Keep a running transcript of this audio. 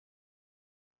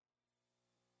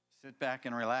Sit back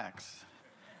and relax.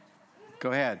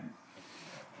 Go ahead.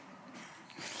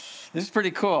 This is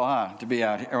pretty cool, huh, to be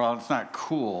out here. Well, it's not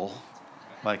cool,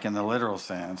 like in the literal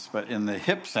sense, but in the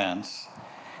hip sense,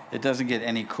 it doesn't get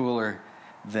any cooler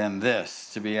than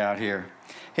this, to be out here.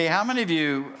 Hey, how many of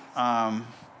you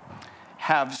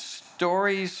have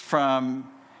stories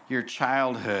from your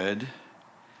childhood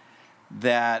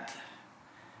that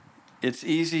it's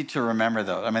easy to remember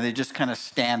those? I mean, they just kind of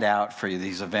stand out for you,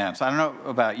 these events. I don't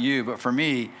know about you, but for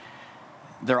me,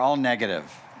 they're all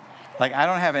negative. Like, I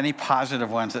don't have any positive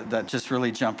ones that just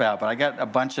really jump out, but I got a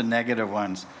bunch of negative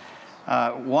ones.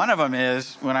 One of them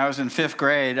is when I was in fifth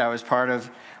grade, as part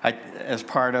of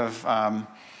an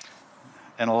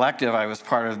elective, I was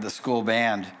part of the school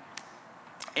band.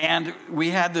 And we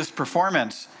had this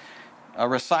performance, a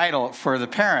recital for the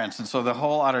parents. And so the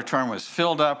whole auditorium was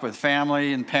filled up with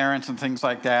family and parents and things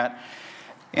like that.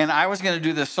 And I was going to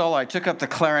do this solo. I took up the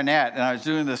clarinet, and I was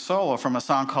doing this solo from a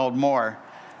song called More.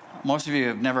 Most of you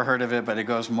have never heard of it, but it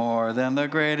goes, more than the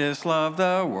greatest love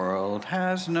the world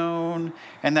has known.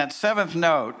 And that seventh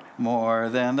note, more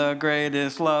than the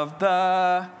greatest love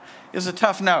is a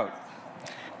tough note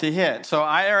to hit. So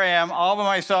I am all by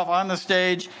myself on the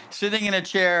stage, sitting in a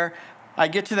chair. I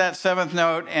get to that seventh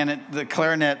note, and the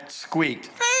clarinet squeaked.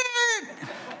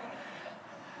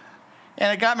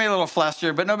 And it got me a little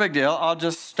flustered, but no big deal. I'll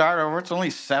just start over. It's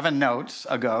only 7 notes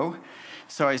ago.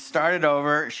 So I started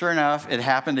over. Sure enough, it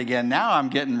happened again. Now I'm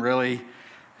getting really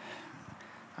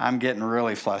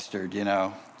flustered, you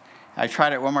know. I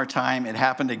tried it one more time. It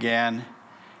happened again.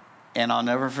 And I'll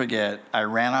never forget, I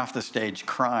ran off the stage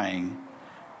crying,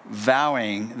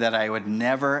 vowing that I would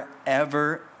never,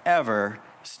 ever, ever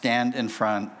stand in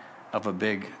front of a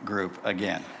big group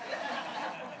again.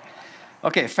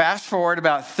 Okay, fast forward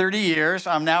about 30 years.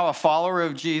 I'm now a follower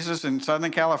of Jesus in Southern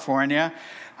California.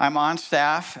 I'm on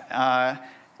staff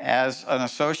as an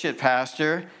associate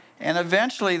pastor, and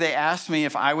eventually they asked me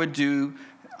if I would do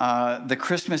the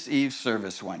Christmas Eve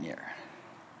service one year.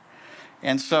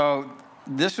 And so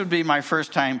this would be my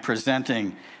first time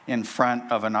presenting in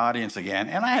front of an audience again,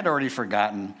 and I had already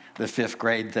forgotten the 5th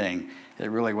grade thing. It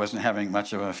really wasn't having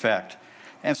much of an effect.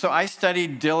 And so I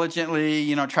studied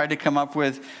diligently, tried to come up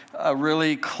with a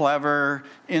really clever,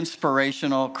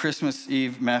 inspirational Christmas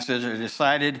Eve message. I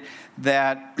decided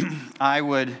that I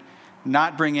would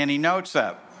not bring any notes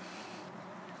up.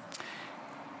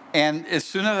 And as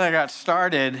soon as I got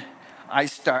started,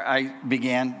 I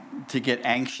began to get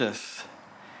anxious,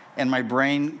 and my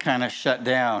brain kind of shut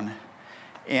down.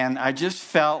 And I just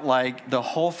felt like the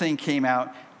whole thing came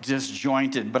out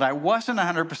disjointed, but I wasn't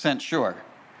 100% sure.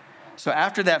 So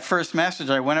after that first message,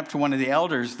 I went up to one of the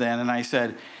elders then, and I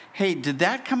said, hey, did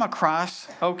that come across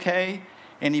okay?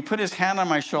 And he put his hand on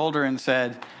my shoulder and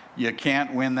said, you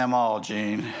can't win them all,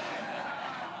 Gene.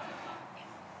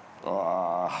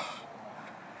 So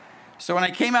when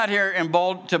I came out here to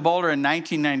Boulder in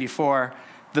 1994,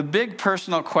 the big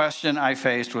personal question I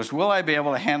faced was, will I be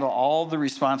able to handle all the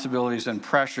responsibilities and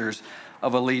pressures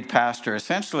of a lead pastor,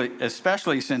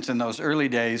 especially since in those early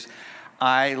days,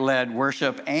 I led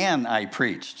worship and I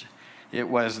preached. It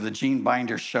was the Gene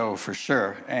Binder show for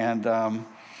sure. And I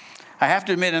have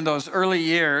to admit, in those early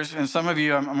years, and some of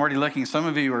you, I'm already looking, some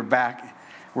of you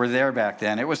were there back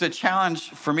then. It was a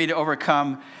challenge for me to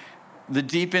overcome the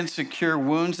deep insecure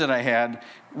wounds that I had,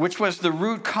 which was the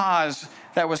root cause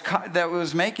that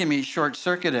was making me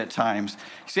short-circuit at times.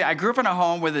 See, I grew up in a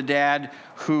home with a dad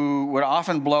who would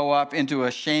often blow up into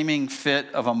a shaming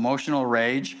fit of emotional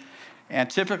rage. And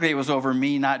typically it was over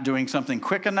me not doing something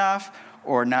quick enough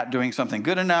or not doing something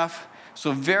good enough.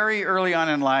 So very early on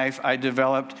in life, I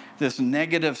developed this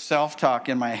negative self-talk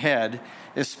in my head,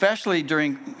 especially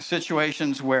during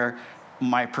situations where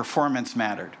my performance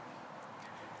mattered.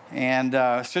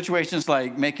 And situations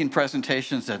like making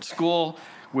presentations at school,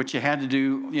 which you had to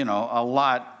do, a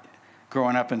lot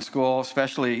growing up in school,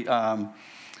 especially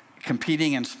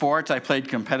competing in sports. I played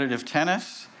competitive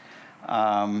tennis.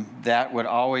 That would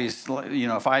always,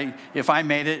 if I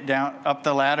made it down up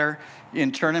the ladder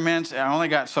in tournaments, I only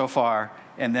got so far,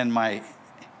 and then my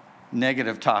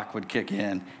negative talk would kick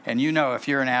in. And if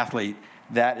you're an athlete,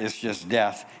 that is just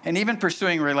death. And even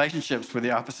pursuing relationships with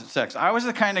the opposite sex. I was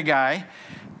the kind of guy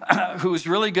who was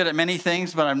really good at many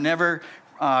things, but I'm never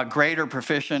great or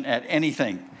proficient at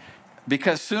anything.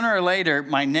 Because sooner or later,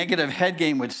 my negative head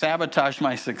game would sabotage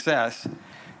my success,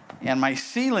 and my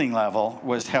ceiling level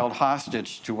was held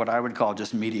hostage to what I would call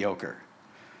just mediocre.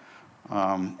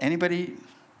 Anybody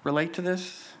relate to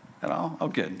this at all? Oh,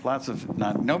 good.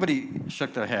 Nobody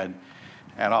shook their head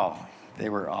at all.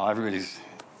 Everybody's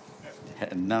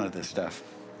had none of this stuff.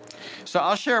 So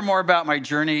I'll share more about my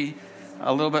journey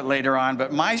a little bit later on.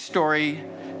 But my story,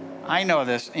 I know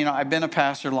this. I've been a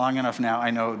pastor long enough now.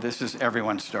 I know this is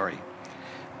everyone's story.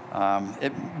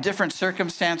 Different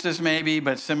circumstances maybe,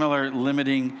 but similar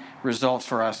limiting results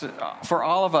for us. For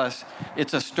all of us,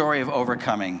 it's a story of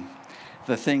overcoming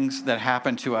the things that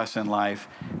happen to us in life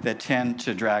that tend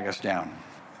to drag us down.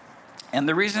 And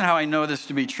the reason how I know this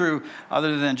to be true,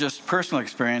 other than just personal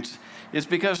experience, is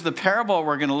because the parable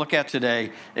we're going to look at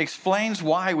today explains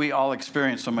why we all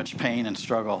experience so much pain and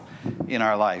struggle in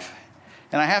our life.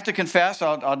 And I have to confess,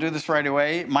 I'll do this right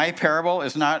away, my parable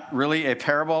is not really a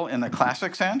parable in the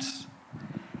classic sense,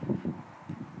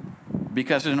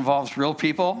 because it involves real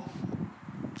people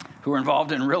who are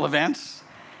involved in real events.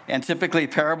 And typically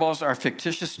parables are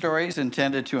fictitious stories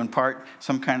intended to impart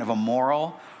some kind of a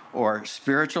moral or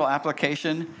spiritual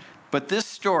application. But this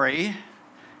story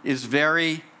is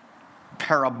very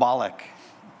parabolic,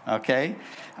 okay,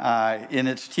 in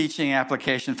its teaching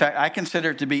application. In fact, I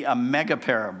consider it to be a mega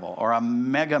parable or a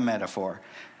mega metaphor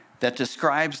that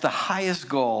describes the highest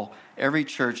goal every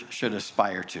church should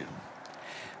aspire to,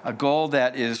 a goal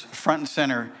that is front and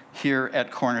center here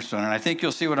at Cornerstone. And I think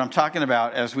you'll see what I'm talking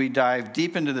about as we dive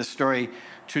deep into this story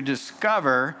to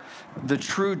discover the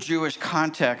true Jewish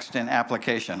context and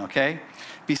application, okay?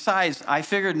 Besides, I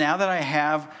figured now that I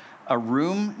have a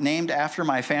room named after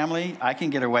my family, I can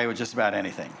get away with just about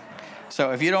anything.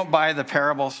 So if you don't buy the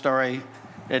parable story,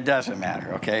 it doesn't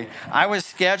matter, okay? I was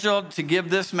scheduled to give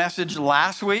this message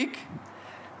last week,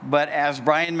 but as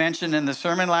Brian mentioned in the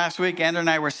sermon last week, Andrew and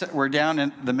I were down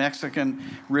in the Mexican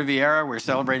Riviera. We're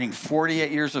celebrating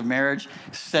 48 years of marriage,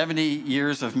 70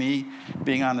 years of me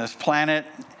being on this planet.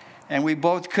 And we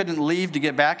both couldn't leave to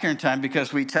get back here in time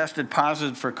because we tested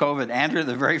positive for COVID. Andrew,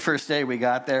 the very first day we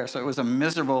got there. So it was a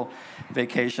miserable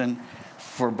vacation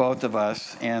for both of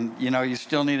us. And, you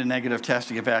still need a negative test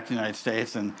to get back to the United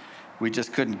States. And we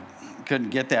just couldn't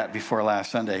get that before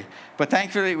last Sunday. But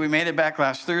thankfully, we made it back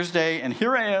last Thursday. And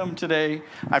here I am today.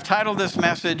 I've titled this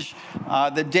message,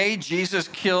 The Day Jesus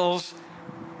Kills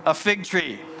a Fig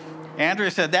Tree. Andrew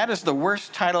said, that is the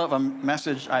worst title of a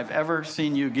message I've ever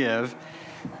seen you give.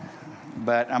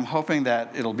 But I'm hoping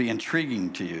that it'll be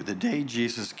intriguing to you. The day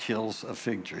Jesus kills a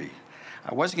fig tree.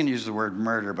 I wasn't going to use the word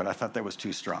murder, but I thought that was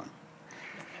too strong.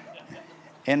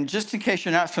 And just in case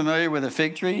you're not familiar with a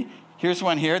fig tree, here's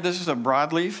one here. This is a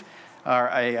broadleaf, or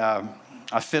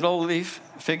a fiddle leaf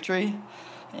fig tree.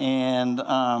 And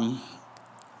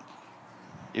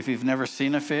if you've never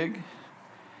seen a fig,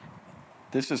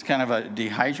 this is kind of a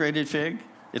dehydrated fig.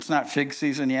 It's not fig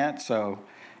season yet, so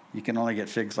you can only get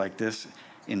figs like this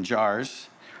in jars.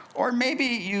 Or maybe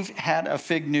you've had a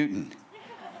fig Newton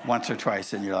once or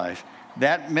twice in your life.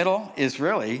 That middle is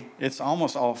it's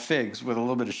almost all figs with a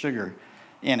little bit of sugar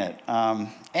in it.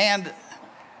 And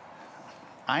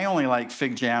I only like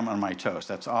fig jam on my toast.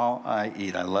 That's all I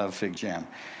eat. I love fig jam.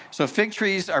 So fig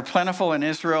trees are plentiful in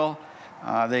Israel.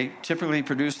 They typically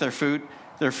produce their fruit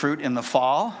in the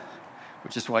fall,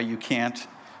 which is why you can't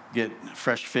get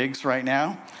fresh figs right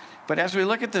now. But as we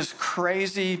look at this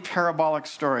crazy parabolic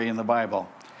story in the Bible,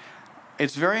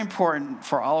 it's very important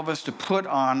for all of us to put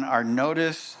on our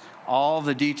notice all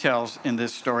the details in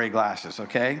this story glasses,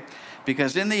 okay?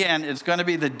 Because in the end, it's going to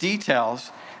be the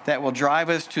details that will drive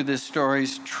us to this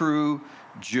story's true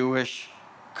Jewish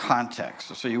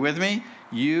context. So you with me?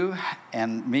 You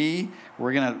and me,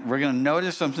 we're gonna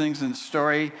notice some things in the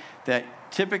story that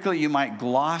typically you might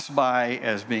gloss by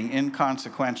as being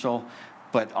inconsequential,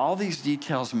 but all these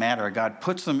details matter. God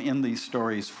puts them in these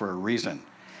stories for a reason.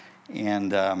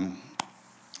 And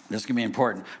this can be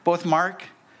important. Both Mark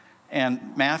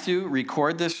and Matthew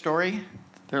record this story.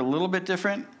 They're a little bit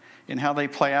different in how they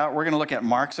play out. We're going to look at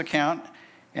Mark's account,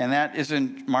 and that is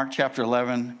in Mark chapter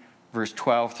 11, verse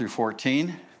 12 through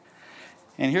 14.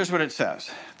 And here's what it says.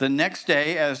 The next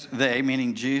day, as they,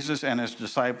 meaning Jesus and his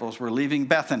disciples, were leaving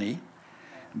Bethany.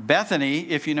 Bethany,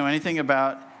 if you know anything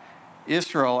about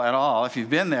Israel at all, if you've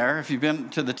been there, if you've been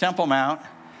to the Temple Mount,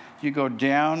 you go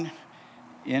down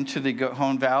into the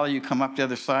Gihon Valley, you come up the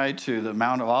other side to the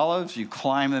Mount of Olives, you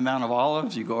climb the Mount of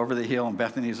Olives, you go over the hill, and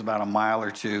Bethany is about a mile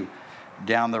or two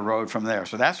down the road from there.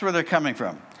 So that's where they're coming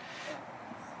from.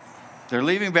 They're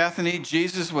leaving Bethany.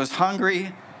 Jesus was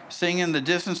hungry, seeing in the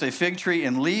distance a fig tree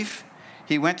in leaf.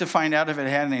 He went to find out if it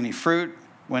had any fruit.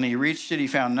 When he reached it, he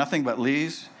found nothing but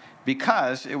leaves,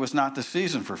 because it was not the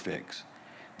season for figs.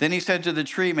 Then he said to the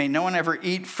tree, "May no one ever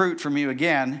eat fruit from you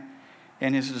again."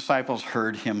 And his disciples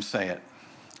heard him say it.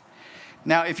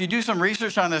 Now, if you do some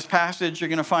research on this passage, you're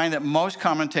going to find that most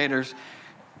commentators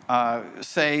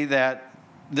say that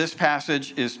this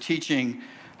passage is teaching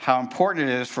how important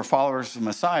it is for followers of the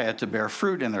Messiah to bear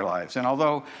fruit in their lives. And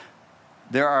although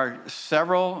There are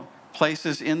several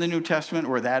places in the New Testament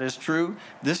where that is true.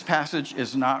 This passage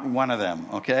is not one of them,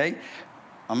 okay?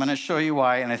 I'm going to show you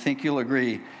why, and I think you'll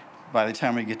agree by the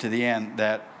time we get to the end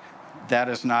that that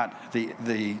is not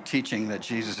the teaching that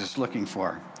Jesus is looking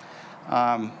for.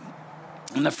 And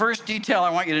the first detail I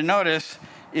want you to notice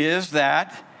is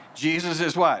that Jesus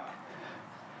is what?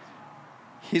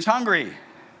 He's hungry.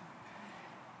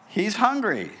 He's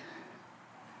hungry. It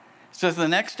says the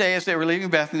next day as they were leaving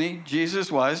Bethany,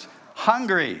 Jesus was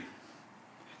hungry.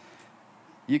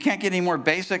 You can't get any more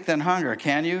basic than hunger,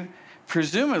 can you?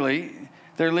 Presumably,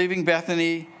 they're leaving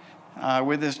Bethany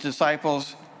with his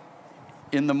disciples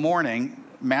in the morning.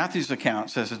 Matthew's account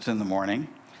says it's in the morning.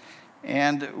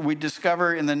 And we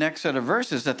discover in the next set of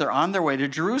verses that they're on their way to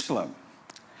Jerusalem.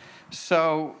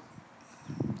 So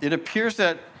it appears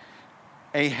that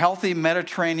a healthy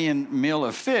Mediterranean meal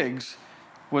of figs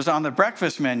was on the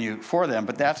breakfast menu for them,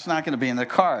 but that's not going to be in the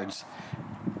cards.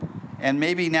 And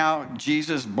maybe now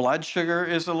Jesus' blood sugar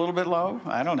is a little bit low.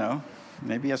 I don't know.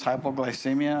 Maybe he has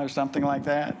hypoglycemia or something like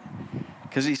that.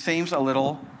 Because he seems a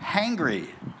little hangry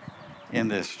in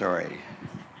this story.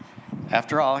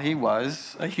 After all, he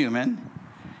was a human,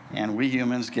 and we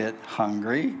humans get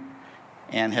hungry.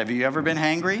 And have you ever been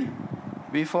hangry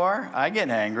before? I get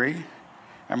hangry.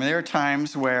 I mean, there are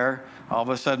times where all of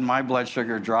a sudden my blood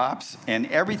sugar drops and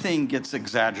everything gets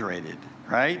exaggerated,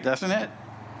 right? Doesn't it?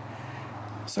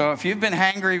 So if you've been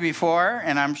hangry before,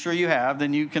 and I'm sure you have,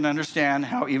 then you can understand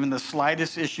how even the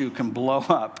slightest issue can blow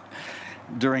up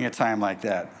during a time like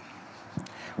that.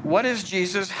 What is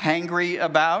Jesus hangry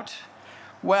about?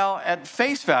 Well, at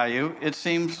face value, it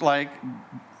seems like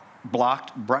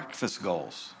blocked breakfast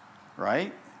goals,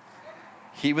 right?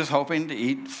 He was hoping to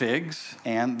eat figs,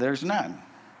 and there's none.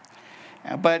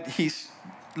 But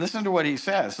listen to what he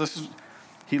says.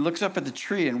 He looks up at the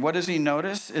tree, and what does he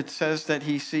notice? It says that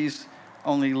he sees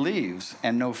only leaves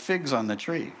and no figs on the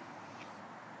tree.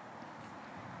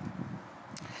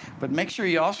 But make sure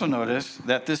you also notice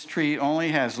that this tree only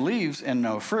has leaves and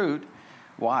no fruit.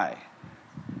 Why?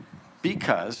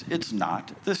 Because it's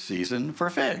not the season for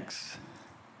figs.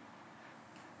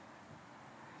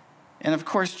 And of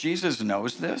course, Jesus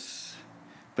knows this.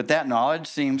 But that knowledge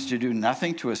seems to do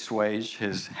nothing to assuage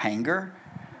his hanger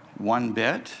one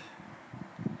bit.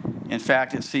 In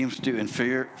fact, it seems to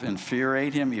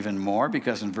infuriate him even more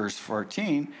because in verse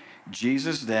 14,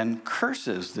 Jesus then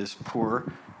curses this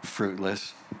poor,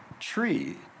 fruitless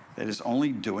tree that is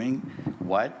only doing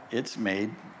what it's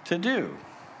made to do.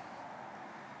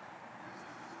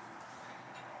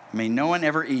 May no one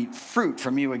ever eat fruit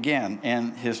from you again.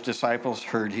 And his disciples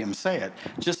heard him say it.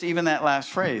 Just even that last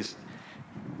phrase,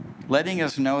 letting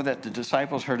us know that the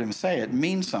disciples heard him say it,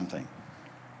 means something.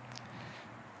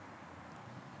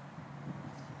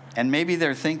 And maybe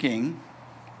they're thinking,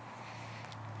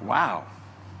 wow,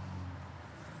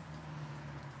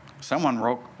 someone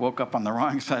woke up on the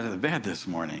wrong side of the bed this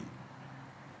morning.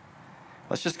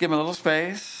 Let's just give him a little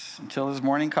space until his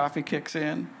morning coffee kicks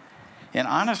in. And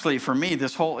honestly, for me,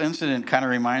 this whole incident kind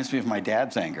of reminds me of my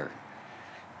dad's anger.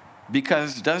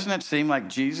 Because doesn't it seem like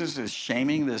Jesus is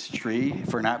shaming this tree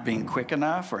for not being quick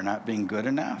enough or not being good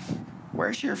enough?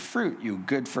 Where's your fruit, you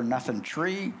good-for-nothing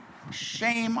tree?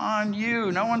 Shame on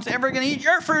you. No one's ever going to eat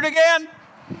your fruit again.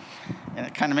 And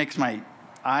it kind of makes my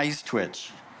eyes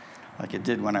twitch like it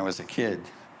did when I was a kid,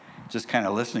 just kind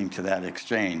of listening to that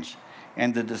exchange.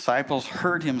 And the disciples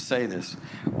heard him say this.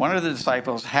 One of the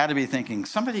disciples had to be thinking,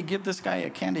 somebody give this guy a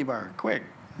candy bar, quick.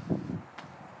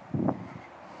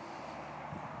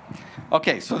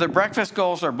 Okay, so their breakfast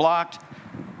goals are blocked.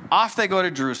 Off they go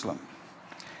to Jerusalem.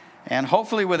 And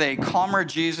hopefully with a calmer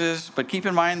Jesus, but keep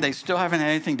in mind they still haven't had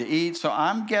anything to eat, so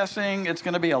I'm guessing it's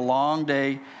going to be a long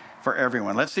day for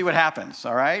everyone. Let's see what happens,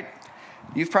 all right?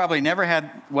 You've probably never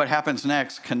had what happens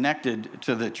next connected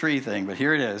to the tree thing, but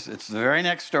here it is. It's the very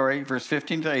next story, verse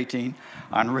 15 to 18.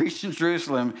 On reaching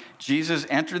Jerusalem, Jesus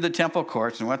entered the temple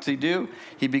courts, and what's he do?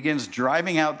 He begins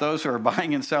driving out those who are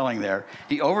buying and selling there.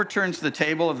 He overturns the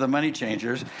table of the money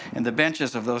changers and the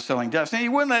benches of those selling doves. And he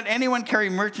wouldn't let anyone carry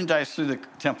merchandise through the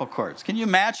temple courts. Can you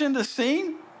imagine the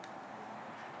scene?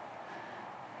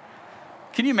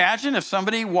 Can you imagine if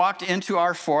somebody walked into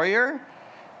our foyer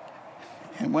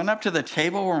and went up to the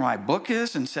table where my book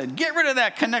is and said, get rid of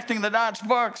that Connecting the Dots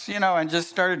books, and just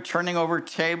started turning over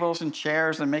tables and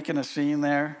chairs and making a scene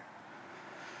there?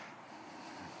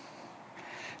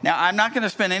 Now, I'm not going to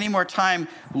spend any more time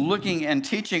looking and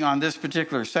teaching on this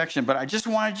particular section, but I just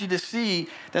wanted you to see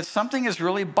that something is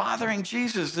really bothering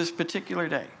Jesus this particular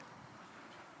day.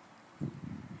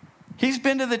 He's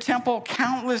been to the temple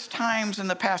countless times in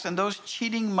the past, and those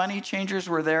cheating money changers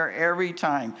were there every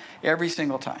time, every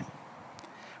single time.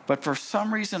 But for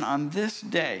some reason on this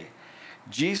day,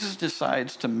 Jesus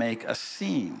decides to make a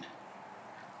scene.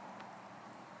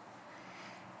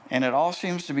 And it all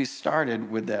seems to be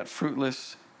started with that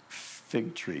fruitless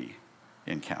fig tree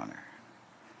encounter.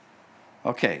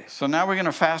 Okay, so now we're going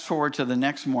to fast forward to the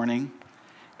next morning,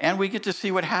 and we get to see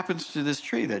what happens to this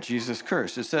tree that Jesus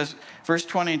cursed. It says, verse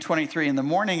 20 and 23, in the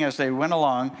morning as they went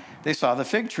along, they saw the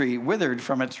fig tree withered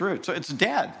from its roots. So it's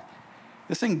dead.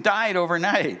 This thing died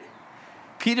overnight.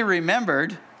 Peter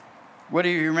remembered. What do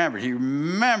you remember? He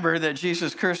remembered that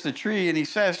Jesus cursed the tree, and he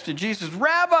says to Jesus,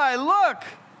 Rabbi, look,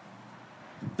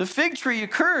 the fig tree you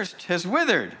cursed has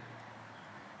withered.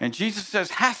 And Jesus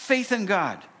says, have faith in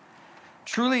God.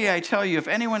 Truly, I tell you, if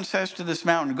anyone says to this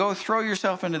mountain, go throw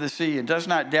yourself into the sea, and does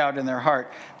not doubt in their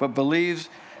heart, but believes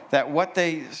that what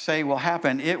they say will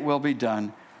happen, it will be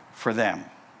done for them.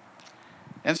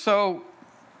 And so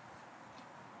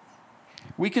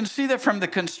we can see that from the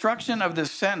construction of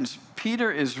this sentence,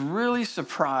 Peter is really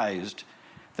surprised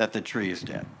that the tree is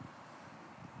dead.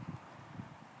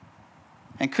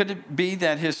 And could it be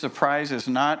that his surprise is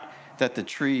not that the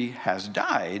tree has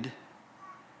died,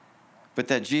 but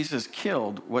that Jesus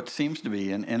killed what seems to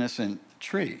be an innocent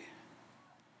tree?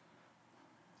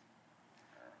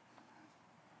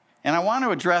 And I want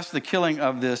to address the killing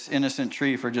of this innocent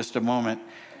tree for just a moment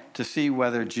to see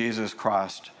whether Jesus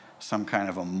crossed some kind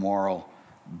of a moral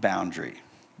boundary.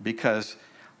 Because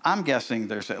I'm guessing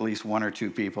there's at least one or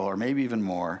two people, or maybe even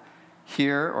more,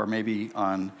 here or maybe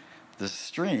on the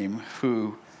stream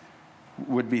who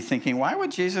would be thinking, why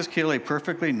would Jesus kill a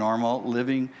perfectly normal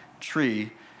living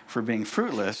tree for being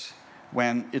fruitless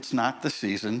when it's not the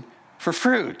season for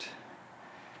fruit?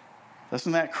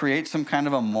 Doesn't that create some kind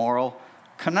of a moral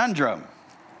conundrum?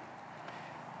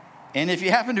 And if you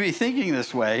happen to be thinking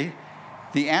this way,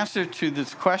 the answer to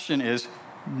this question is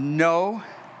no,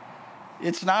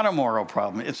 it's not a moral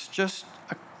problem. It's just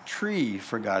a tree,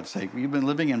 for God's sake. We've been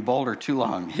living in Boulder too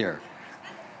long here.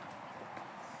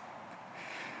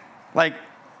 Like,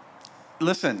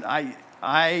 listen, I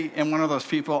am one of those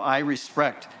people, I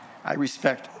respect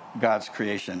God's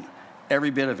creation,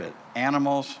 every bit of it.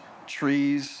 Animals,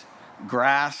 trees,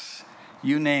 grass,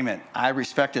 you name it, I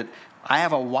respect it. I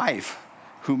have a wife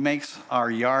who makes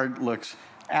our yard looks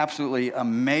absolutely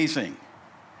amazing.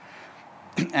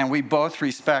 And we both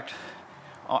respect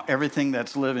everything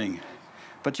that's living.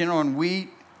 But you know, when we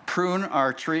prune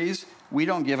our trees, we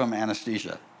don't give them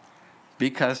anesthesia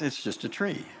because it's just a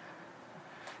tree.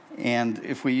 And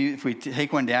if we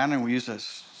take one down and we use a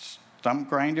stump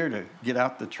grinder to get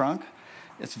out the trunk,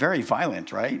 it's very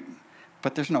violent, right?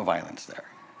 But there's no violence there.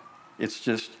 It's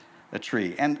just a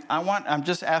tree. And I'm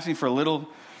just asking for a little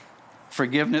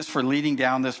forgiveness for leading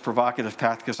down this provocative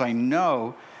path, because I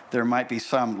know there might be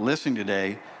some listening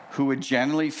today who would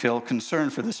generally feel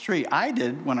concerned for this tree. I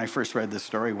did when I first read this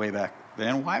story way back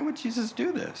then. Why would Jesus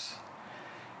do this?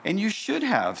 And you should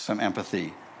have some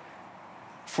empathy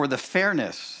for the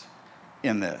fairness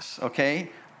in this, okay?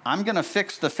 I'm going to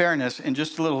fix the fairness in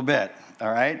just a little bit,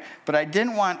 all right? But I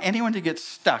didn't want anyone to get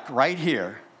stuck right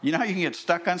here. You know how you can get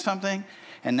stuck on something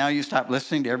and now you stop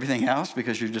listening to everything else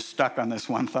because you're just stuck on this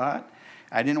one thought?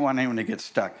 I didn't want anyone to get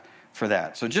stuck for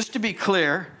that. So just to be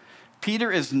clear,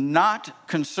 Peter is not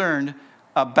concerned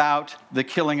about the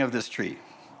killing of this tree,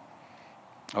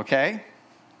 okay?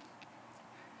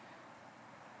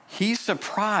 He's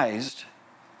surprised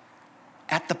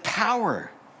at the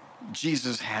power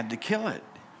Jesus had to kill it.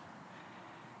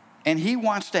 And he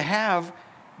wants to have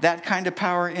that kind of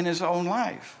power in his own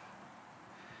life.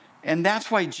 And that's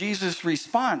why Jesus'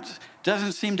 response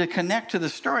doesn't seem to connect to the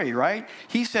story, right?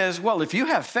 He says, well, if you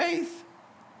have faith,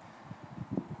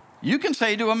 you can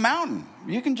say to a mountain,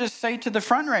 you can just say to the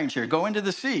Front Range here, go into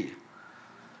the sea,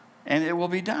 and it will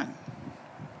be done.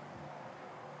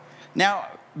 Now,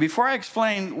 before I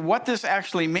explain what this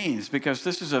actually means, because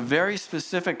this is a very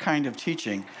specific kind of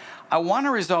teaching, I want to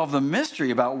resolve the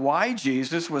mystery about why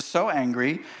Jesus was so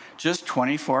angry just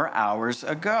 24 hours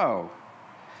ago.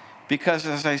 Because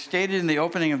as I stated in the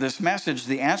opening of this message,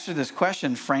 the answer to this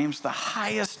question frames the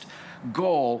highest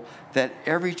goal that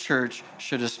every church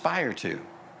should aspire to.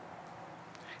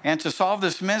 And to solve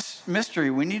this mystery,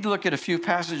 we need to look at a few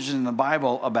passages in the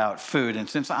Bible about food. And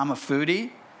since I'm a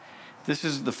foodie, this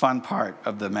is the fun part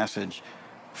of the message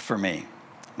for me.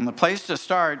 And the place to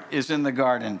start is in the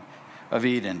Garden of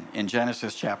Eden in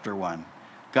Genesis chapter 1.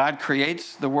 God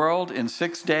creates the world in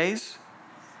 6 days.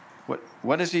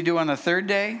 What does he do on the third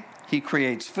day? He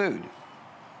creates food.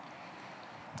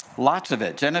 Lots of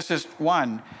it. Genesis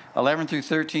 1, 11 through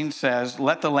 13 says,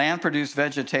 let the land produce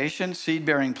vegetation,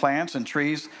 seed-bearing plants, and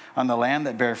trees on the land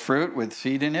that bear fruit with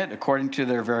seed in it, according to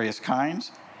their various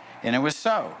kinds. And it was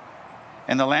so.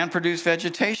 And the land produced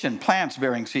vegetation, plants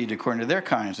bearing seed according to their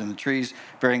kinds, and the trees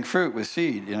bearing fruit with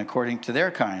seed in according to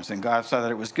their kinds. And God saw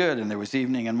that it was good, and there was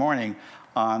evening and morning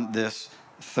on this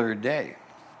third day.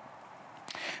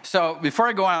 So before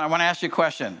I go on, I want to ask you a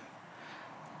question.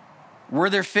 Were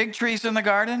there fig trees in the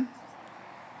garden?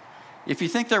 If you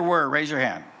think there were, raise your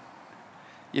hand.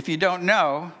 If you don't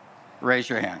know, raise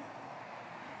your hand.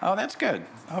 Oh, that's good.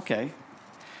 Okay.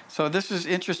 So this is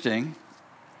interesting.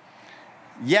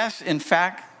 Yes, in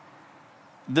fact,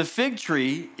 the fig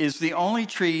tree is the only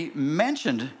tree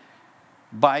mentioned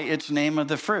by its name of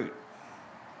the fruit.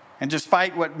 And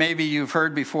despite what maybe you've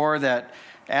heard before that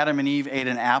Adam and Eve ate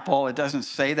an apple, it doesn't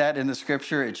say that in the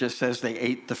scripture. It just says they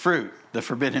ate the fruit, the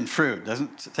forbidden fruit. It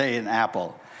doesn't say an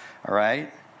apple, all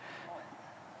right?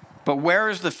 But where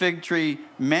is the fig tree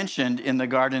mentioned in the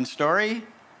garden story?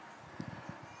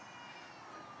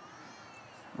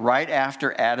 Right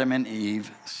after Adam and Eve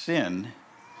sinned,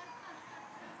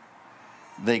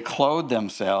 they clothed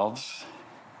themselves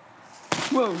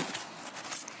with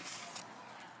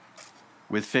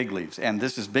fig leaves. And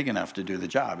this is big enough to do the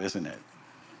job, isn't it?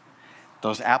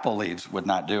 Those apple leaves would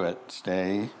not do it.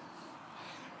 Stay.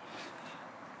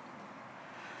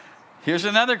 Here's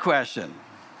another question.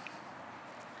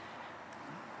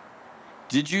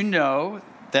 Did you know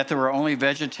that there were only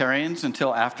vegetarians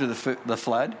until after the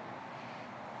flood?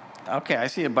 Okay, I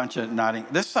see a bunch of nodding.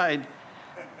 This side,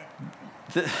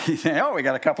 oh, we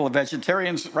got a couple of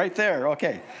vegetarians right there.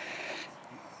 Okay.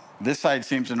 This side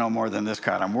seems to know more than this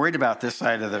crowd. I'm worried about this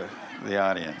side of the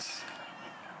audience.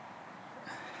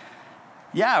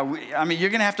 Yeah, you're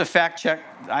going to have to fact check.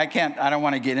 I don't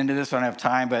want to get into this. I don't have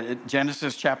time. But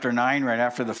Genesis chapter 9, right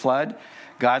after the flood,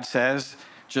 God says,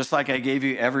 just like I gave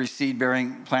you every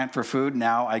seed-bearing plant for food,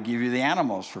 now I give you the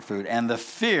animals for food. And the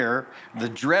fear, the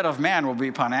dread of man will be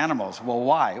upon animals. Well,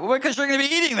 why? Well, because you're going to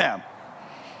be eating them.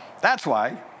 That's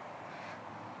why.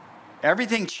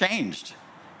 Everything changed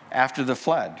after the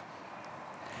flood.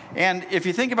 And if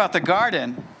you think about the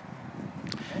garden,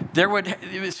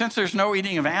 since there's no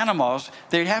eating of animals,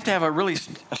 they'd have to have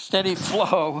a steady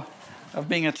flow of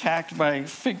being attacked by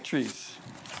fig trees.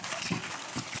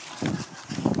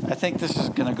 I think this is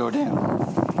going to go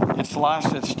down. It's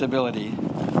lost its stability.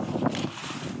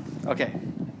 Okay.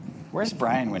 Where's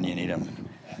Brian when you need him?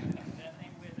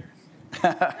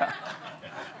 That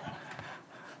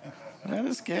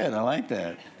is good. I like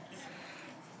that.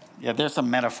 Yeah, there's some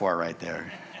metaphor right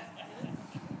there.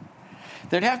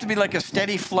 There'd have to be like a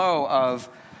steady flow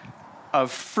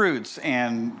of fruits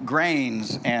and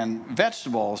grains and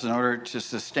vegetables in order to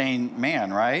sustain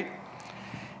man, right?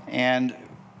 And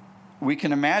we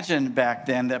can imagine back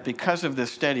then that because of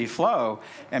this steady flow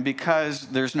and because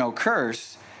there's no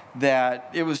curse,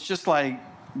 that it was just like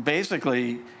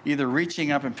basically either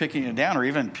reaching up and picking it down or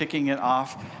even picking it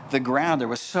off the ground. There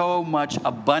was so much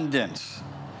abundance.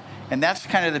 And that's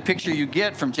kind of the picture you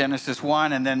get from Genesis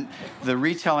 1, and then the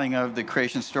retelling of the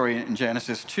creation story in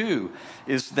Genesis 2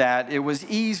 is that it was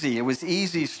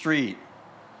easy street.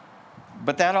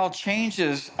 But that all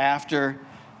changes after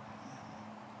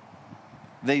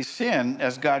they sin,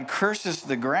 as God curses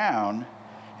the ground,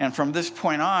 and from this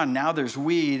point on, now there's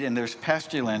weed and there's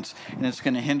pestilence, and it's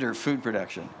going to hinder food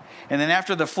production. And then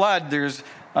after the flood, there's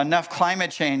enough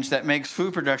climate change that makes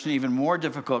food production even more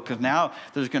difficult, because now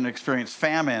there's going to experience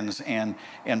famines and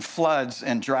floods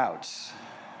and droughts.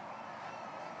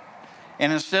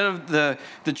 And instead of the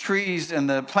trees and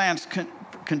the plants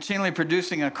continually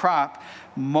producing a crop,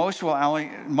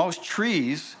 most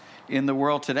trees in the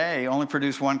world today only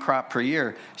produce one crop per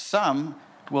year. Some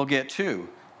will get two.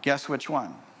 Guess which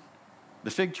one?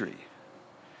 The fig tree.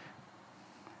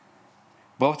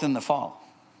 Both in the fall.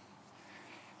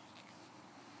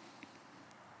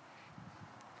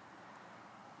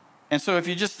 And so if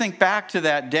you just think back to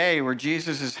that day where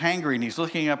Jesus is hungry and he's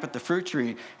looking up at the fruit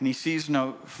tree and he sees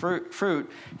no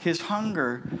fruit, his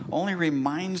hunger only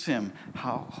reminds him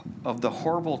of the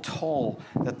horrible toll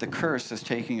that the curse is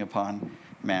taking upon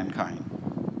mankind.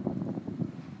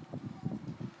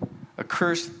 A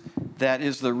curse that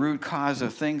is the root cause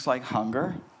of things like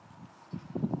hunger,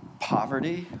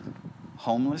 poverty,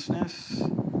 homelessness,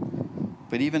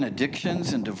 but even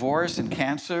addictions and divorce and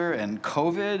cancer and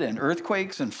COVID and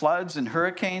earthquakes and floods and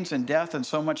hurricanes and death and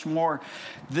so much more.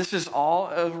 This is all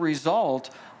a result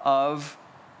of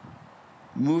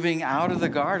moving out of the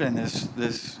garden,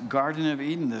 this Garden of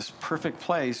Eden, this perfect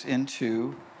place,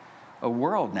 into a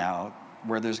world now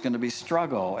where there's going to be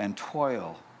struggle and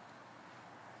toil.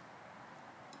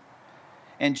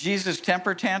 And Jesus'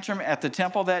 temper tantrum at the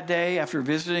temple that day after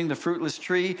visiting the fruitless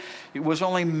tree, it was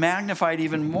only magnified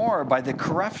even more by the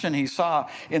corruption he saw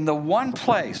in the one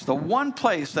place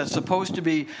that's supposed to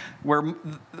be where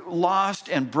lost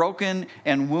and broken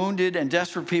and wounded and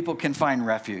desperate people can find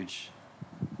refuge.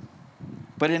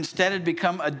 But instead had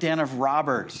become a den of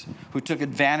robbers who took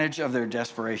advantage of their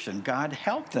desperation. God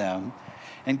helped them,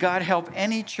 and God help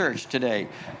any church today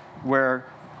where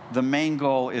the main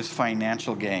goal is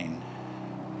financial gain.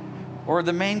 Or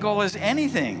the main goal is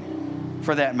anything,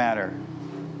 for that matter,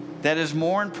 that is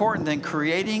more important than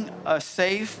creating a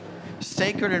safe,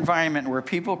 sacred environment where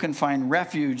people can find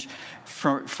refuge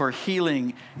for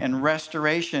healing and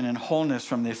restoration and wholeness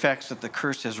from the effects that the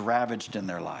curse has ravaged in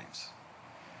their lives.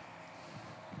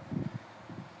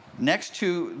 Next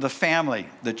to the family,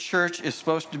 the church is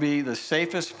supposed to be the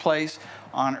safest place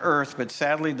on earth, but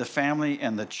sadly, the family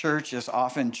and the church is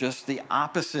often just the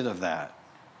opposite of that.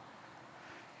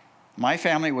 My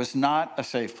family was not a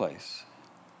safe place.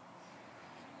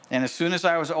 And as soon as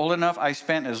I was old enough, I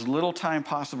spent as little time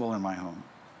possible in my home.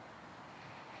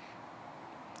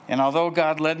 And although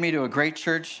God led me to a great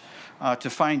church to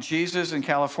find Jesus in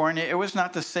California, it was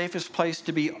not the safest place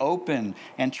to be open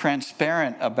and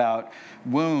transparent about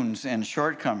wounds and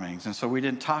shortcomings. And so we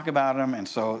didn't talk about them, and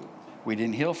so we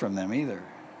didn't heal from them either.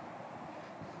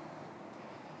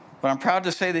 But I'm proud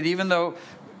to say that even though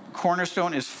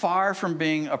Cornerstone is far from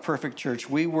being a perfect church,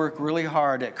 we work really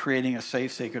hard at creating a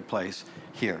safe, sacred place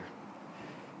here.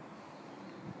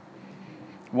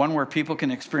 One where people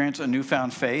can experience a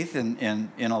newfound faith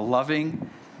in a loving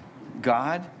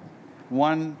God.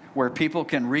 One where people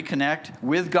can reconnect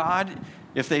with God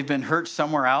if they've been hurt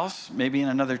somewhere else, maybe in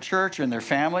another church or in their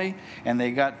family, and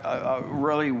they got a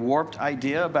really warped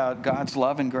idea about God's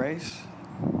love and grace.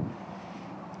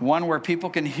 One where people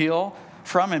can heal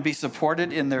from and be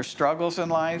supported in their struggles in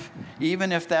life,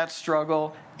 even if that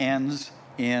struggle ends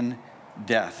in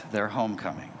death, their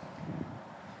homecoming.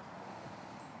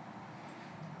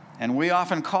 And we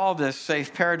often call this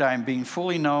safe paradigm being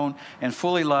fully known and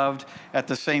fully loved at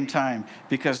the same time,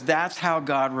 because that's how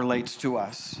God relates to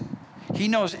us. He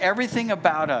knows everything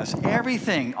about us,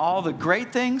 everything, all the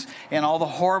great things and all the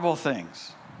horrible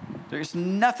things. There's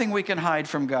nothing we can hide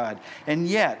from God. And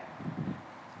yet,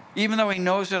 even though he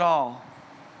knows it all,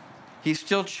 he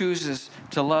still chooses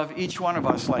to love each one of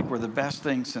us like we're the best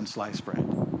thing since sliced bread.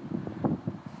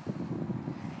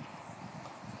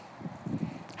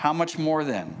 How much more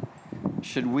then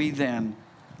should we then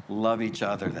love each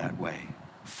other that way,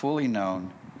 fully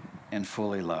known and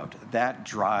fully loved? That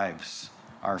drives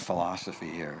our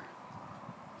philosophy here.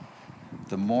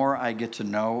 The more I get to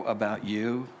know about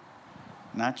you,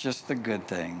 not just the good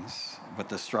things, but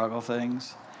the struggle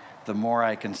things, the more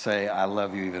I can say, I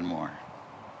love you even more.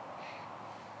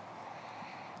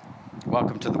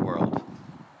 Welcome to the world.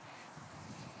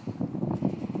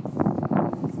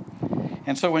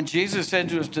 And so when Jesus said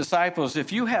to his disciples,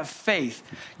 if you have faith,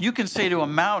 you can say to a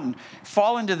mountain,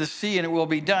 fall into the sea and it will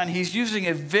be done. He's using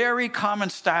a very common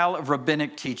style of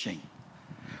rabbinic teaching,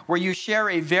 where you share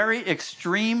a very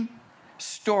extreme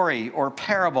story or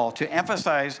parable to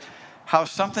emphasize how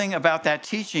something about that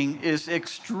teaching is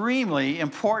extremely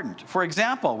important. For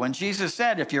example, when Jesus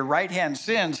said, if your right hand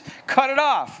sins, cut it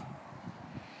off.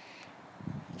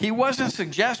 He wasn't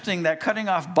suggesting that cutting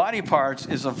off body parts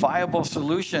is a viable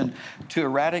solution to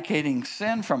eradicating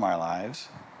sin from our lives.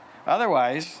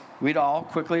 Otherwise, we'd all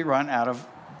quickly run out of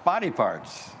body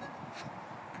parts.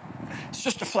 It's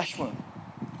just a flesh wound.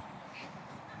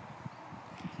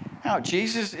 Now,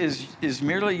 Jesus is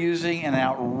merely using an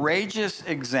outrageous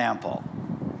example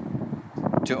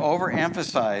to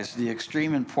overemphasize the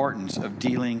extreme importance of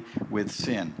dealing with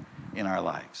sin in our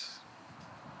lives.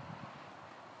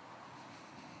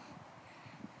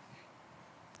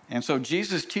 And so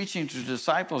Jesus' teaching to the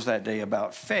disciples that day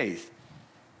about faith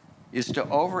is to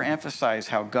overemphasize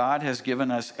how God has given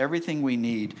us everything we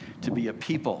need to be a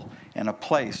people and a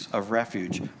place of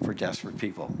refuge for desperate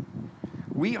people.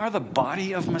 We are the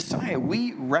body of Messiah.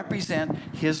 We represent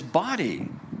his body.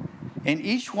 And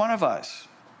each one of us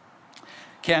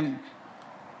can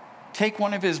take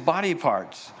one of his body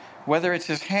parts, whether it's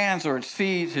his hands or his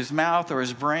feet, his mouth or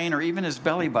his brain or even his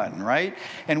belly button, right?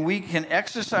 And we can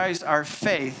exercise our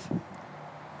faith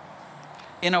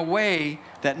in a way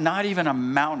that not even a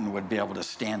mountain would be able to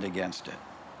stand against it.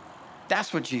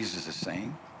 That's what Jesus is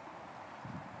saying.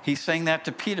 He's saying that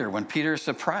to Peter when Peter is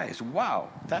surprised. Wow,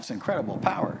 that's incredible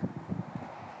power.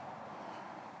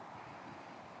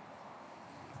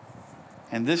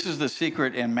 And this is the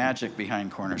secret and magic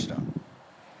behind Cornerstone.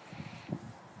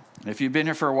 If you've been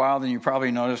here for a while, then you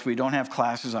probably noticed we don't have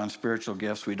classes on spiritual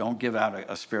gifts. We don't give out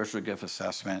a spiritual gift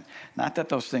assessment. Not that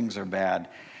those things are bad.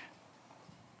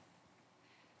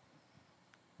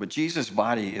 But Jesus'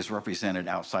 body is represented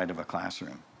outside of a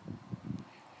classroom.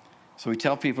 So we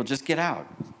tell people, just get out.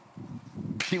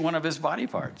 Be one of his body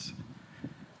parts.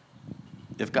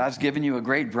 If God's given you a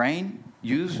great brain,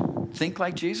 think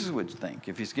like Jesus would think.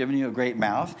 If he's given you a great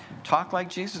mouth, talk like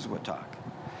Jesus would talk.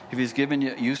 If he's given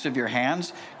you use of your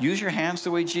hands, use your hands the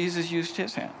way Jesus used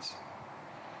his hands.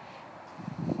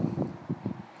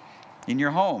 In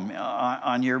your home,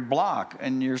 on your block,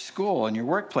 in your school, in your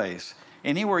workplace,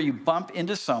 anywhere you bump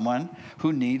into someone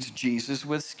who needs Jesus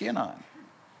with skin on.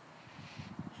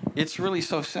 It's really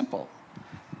so simple.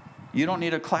 You don't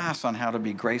need a class on how to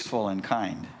be graceful and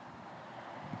kind.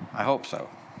 I hope so.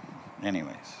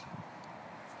 Anyways.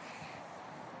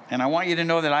 And I want you to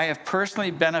know that I have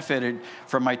personally benefited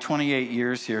from my 28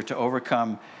 years here to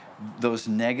overcome those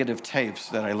negative tapes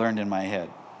that I learned in my head.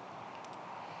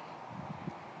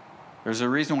 There's a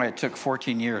reason why it took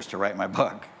 14 years to write my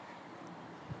book.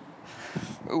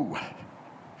 Ooh.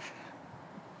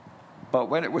 But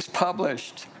when it was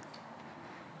published,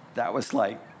 that was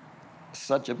like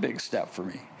such a big step for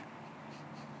me.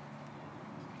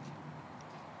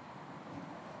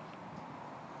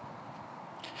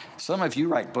 Some of you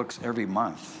write books every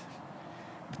month,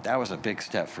 but that was a big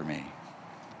step for me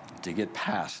to get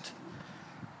past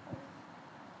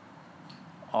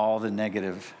all the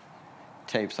negative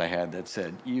tapes I had that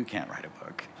said, you can't write a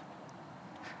book.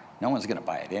 No one's going to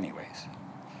buy it anyways.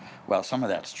 Well, some of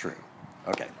that's true.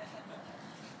 Okay.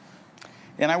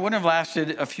 And I wouldn't have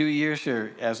lasted a few years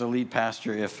here as a lead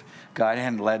pastor if God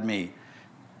hadn't led me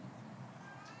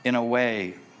in a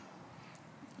way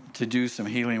to do some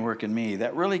healing work in me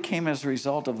that really came as a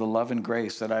result of the love and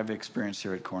grace that I've experienced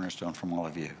here at Cornerstone from all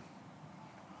of you.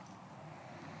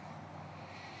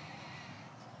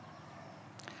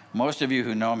 Most of you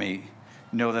who know me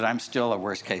know that I'm still a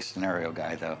worst case scenario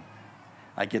guy, though.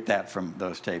 I get that from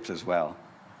those tapes as well.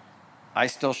 I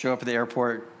still show up at the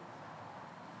airport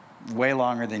way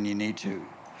longer than you need to.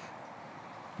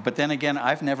 But then again,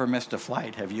 I've never missed a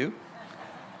flight. Have you?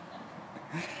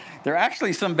 There are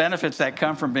actually some benefits that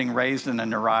come from being raised in a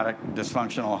neurotic,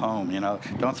 dysfunctional home. You know,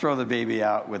 don't throw the baby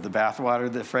out with the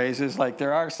bathwater, the phrase is. Like,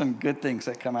 there are some good things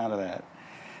that come out of that.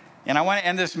 And I want to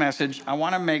end this message. I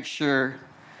want to make sure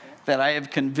that I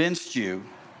have convinced you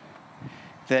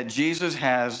that Jesus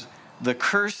has the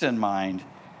curse in mind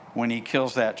when he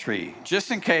kills that tree. Just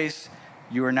in case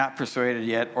you are not persuaded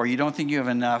yet, or you don't think you have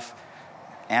enough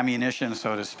ammunition,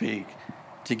 so to speak,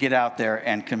 to get out there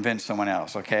and convince someone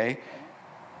else, okay?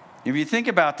 If you think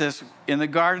about this, in the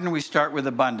garden we start with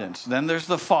abundance. Then there's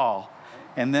the fall,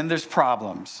 and then there's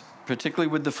problems, particularly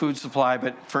with the food supply,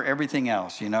 but for everything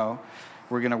else, you know.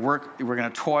 We're going to work, we're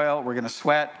going to toil, we're going to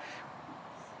sweat.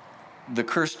 The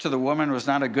curse to the woman was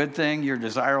not a good thing. Your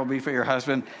desire will be for your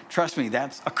husband. Trust me,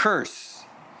 that's a curse.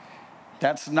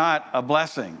 That's not a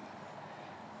blessing.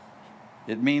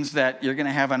 It means that you're going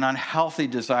to have an unhealthy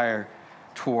desire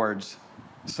towards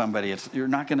somebody. You're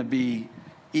not going to be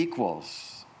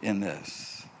equals in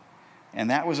this. And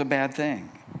that was a bad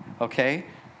thing, okay?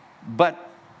 But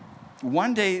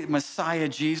one day, Messiah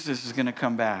Jesus is going to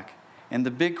come back. And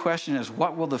the big question is,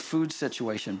 what will the food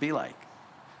situation be like?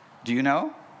 Do you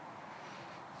know?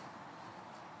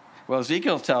 Well,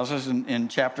 Ezekiel tells us in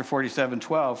chapter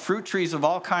 47:12, fruit trees of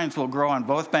all kinds will grow on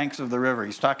both banks of the river.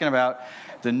 He's talking about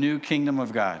the new kingdom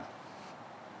of God.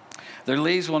 Their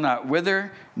leaves will not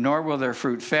wither, nor will their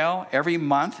fruit fail. Every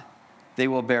month they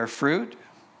will bear fruit.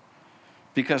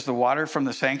 Because the water from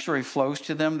the sanctuary flows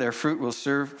to them, their fruit will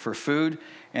serve for food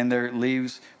and their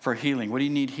leaves for healing. What do you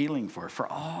need healing for? For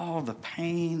all the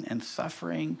pain and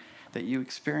suffering that you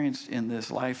experienced in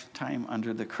this lifetime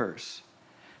under the curse.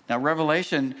 Now,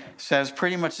 Revelation says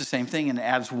pretty much the same thing and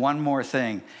adds one more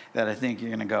thing that I think you're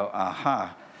going to go,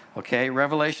 aha. Okay,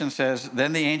 Revelation says,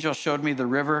 then the angel showed me the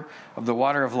river of the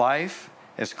water of life,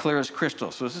 as clear as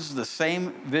crystal. So this is the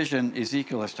same vision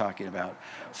Ezekiel is talking about,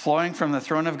 flowing from the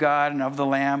throne of God and of the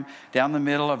Lamb down the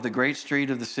middle of the great street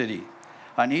of the city.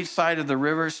 On each side of the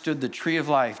river stood the tree of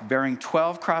life, bearing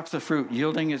 12 crops of fruit,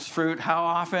 yielding its fruit how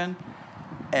often?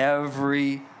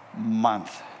 Every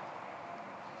month.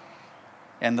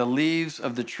 And the leaves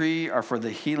of the tree are for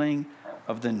the healing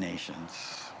of the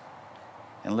nations.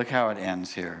 And look how it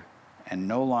ends here. And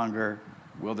no longer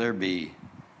will there be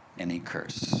any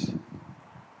curse.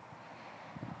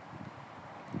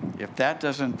 If that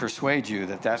doesn't persuade you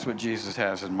that that's what Jesus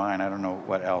has in mind, I don't know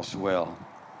what else will.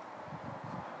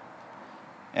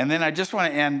 And then I just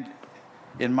want to end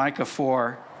in Micah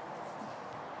 4,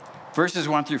 verses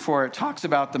 1 through 4, it talks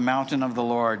about the mountain of the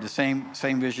Lord, the same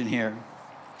vision here.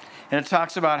 And it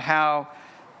talks about how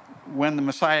when the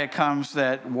Messiah comes,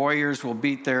 that warriors will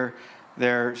beat their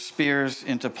spears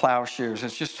into plowshares. It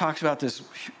just talks about this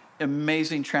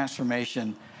amazing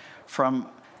transformation from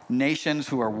nations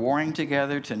who are warring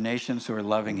together to nations who are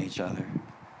loving each other.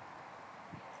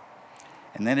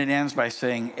 And then it ends by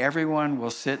saying, everyone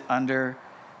will sit under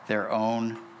their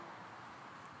own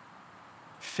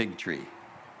fig tree,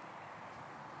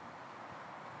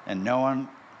 and no one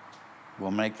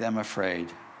will make them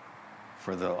afraid,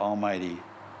 for the Almighty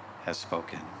has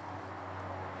spoken.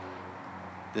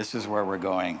 This is where we're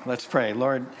going. Let's pray.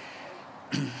 Lord,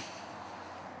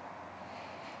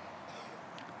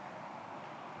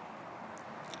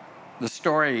 the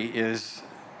story is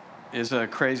a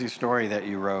crazy story that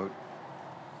you wrote.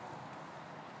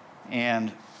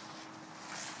 And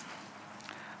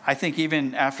I think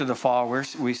even after the fall,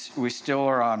 we still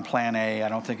are on plan A. I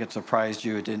don't think it surprised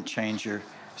you. It didn't change your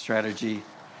strategy.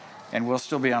 And we'll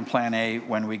still be on plan A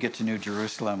when we get to New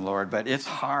Jerusalem, Lord. But it's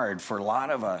hard for a lot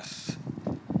of us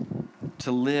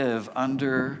to live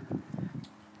under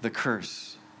the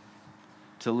curse,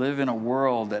 to live in a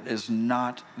world that is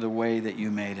not the way that you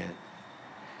made it,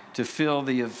 to feel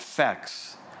the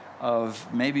effects of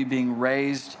maybe being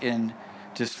raised in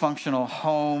dysfunctional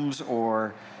homes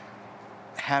or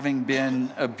having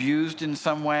been abused in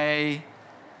some way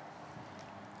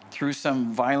through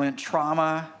some violent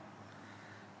trauma,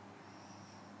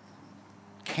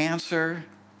 cancer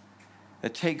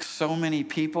that takes so many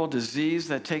people, disease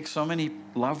that takes so many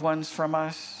loved ones from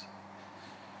us,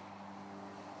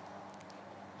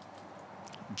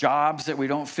 jobs that we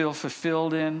don't feel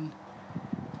fulfilled in,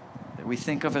 that we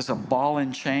think of as a ball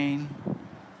and chain.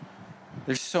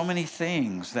 There's so many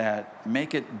things that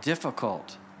make it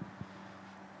difficult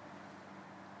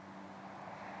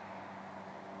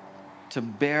to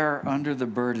bear under the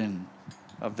burden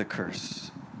of the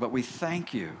curse. But we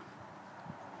thank you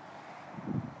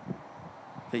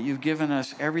that you've given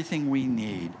us everything we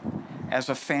need as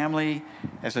a family,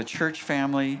 as a church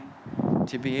family,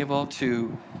 to be able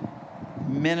to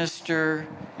minister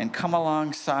and come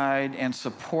alongside and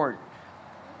support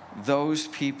those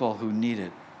people who need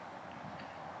it.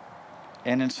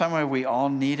 And in some way, we all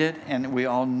need it, and we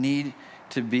all need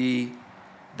to be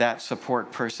that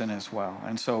support person as well.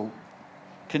 And so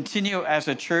continue as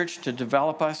a church to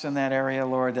develop us in that area,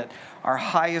 Lord, that our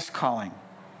highest calling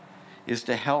is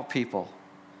to help people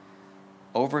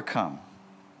overcome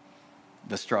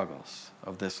the struggles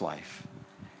of this life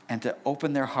and to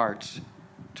open their hearts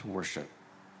to worship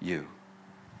you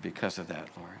because of that,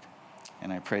 Lord.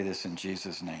 And I pray this in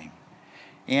Jesus' name.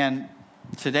 And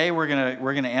today we're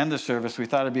gonna end the service. We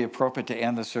thought it'd be appropriate to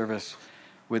end the service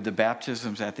with the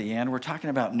baptisms at the end. We're talking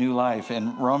about new life.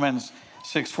 In Romans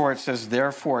 6:4, it says,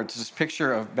 therefore, it's this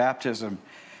picture of baptism.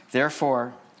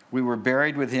 Therefore, we were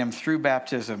buried with him through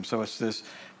baptism. So it's this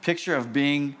picture of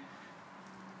being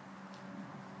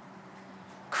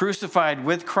crucified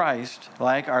with Christ,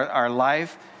 like our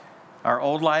life, our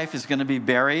old life is going to be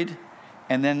buried.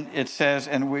 And then it says,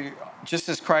 and we, just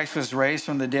as Christ was raised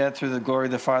from the dead through the glory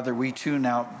of the Father, we too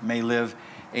now may live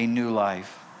a new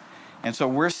life. And so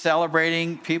we're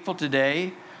celebrating people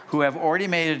today who have already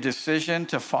made a decision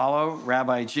to follow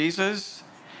Rabbi Jesus,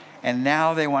 and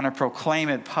now they want to proclaim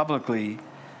it publicly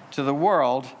to the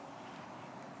world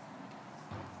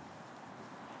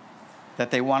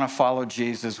that they want to follow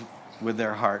Jesus with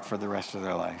their heart for the rest of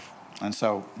their life. And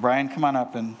so, Brian, come on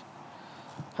up and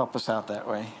help us out that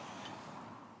way.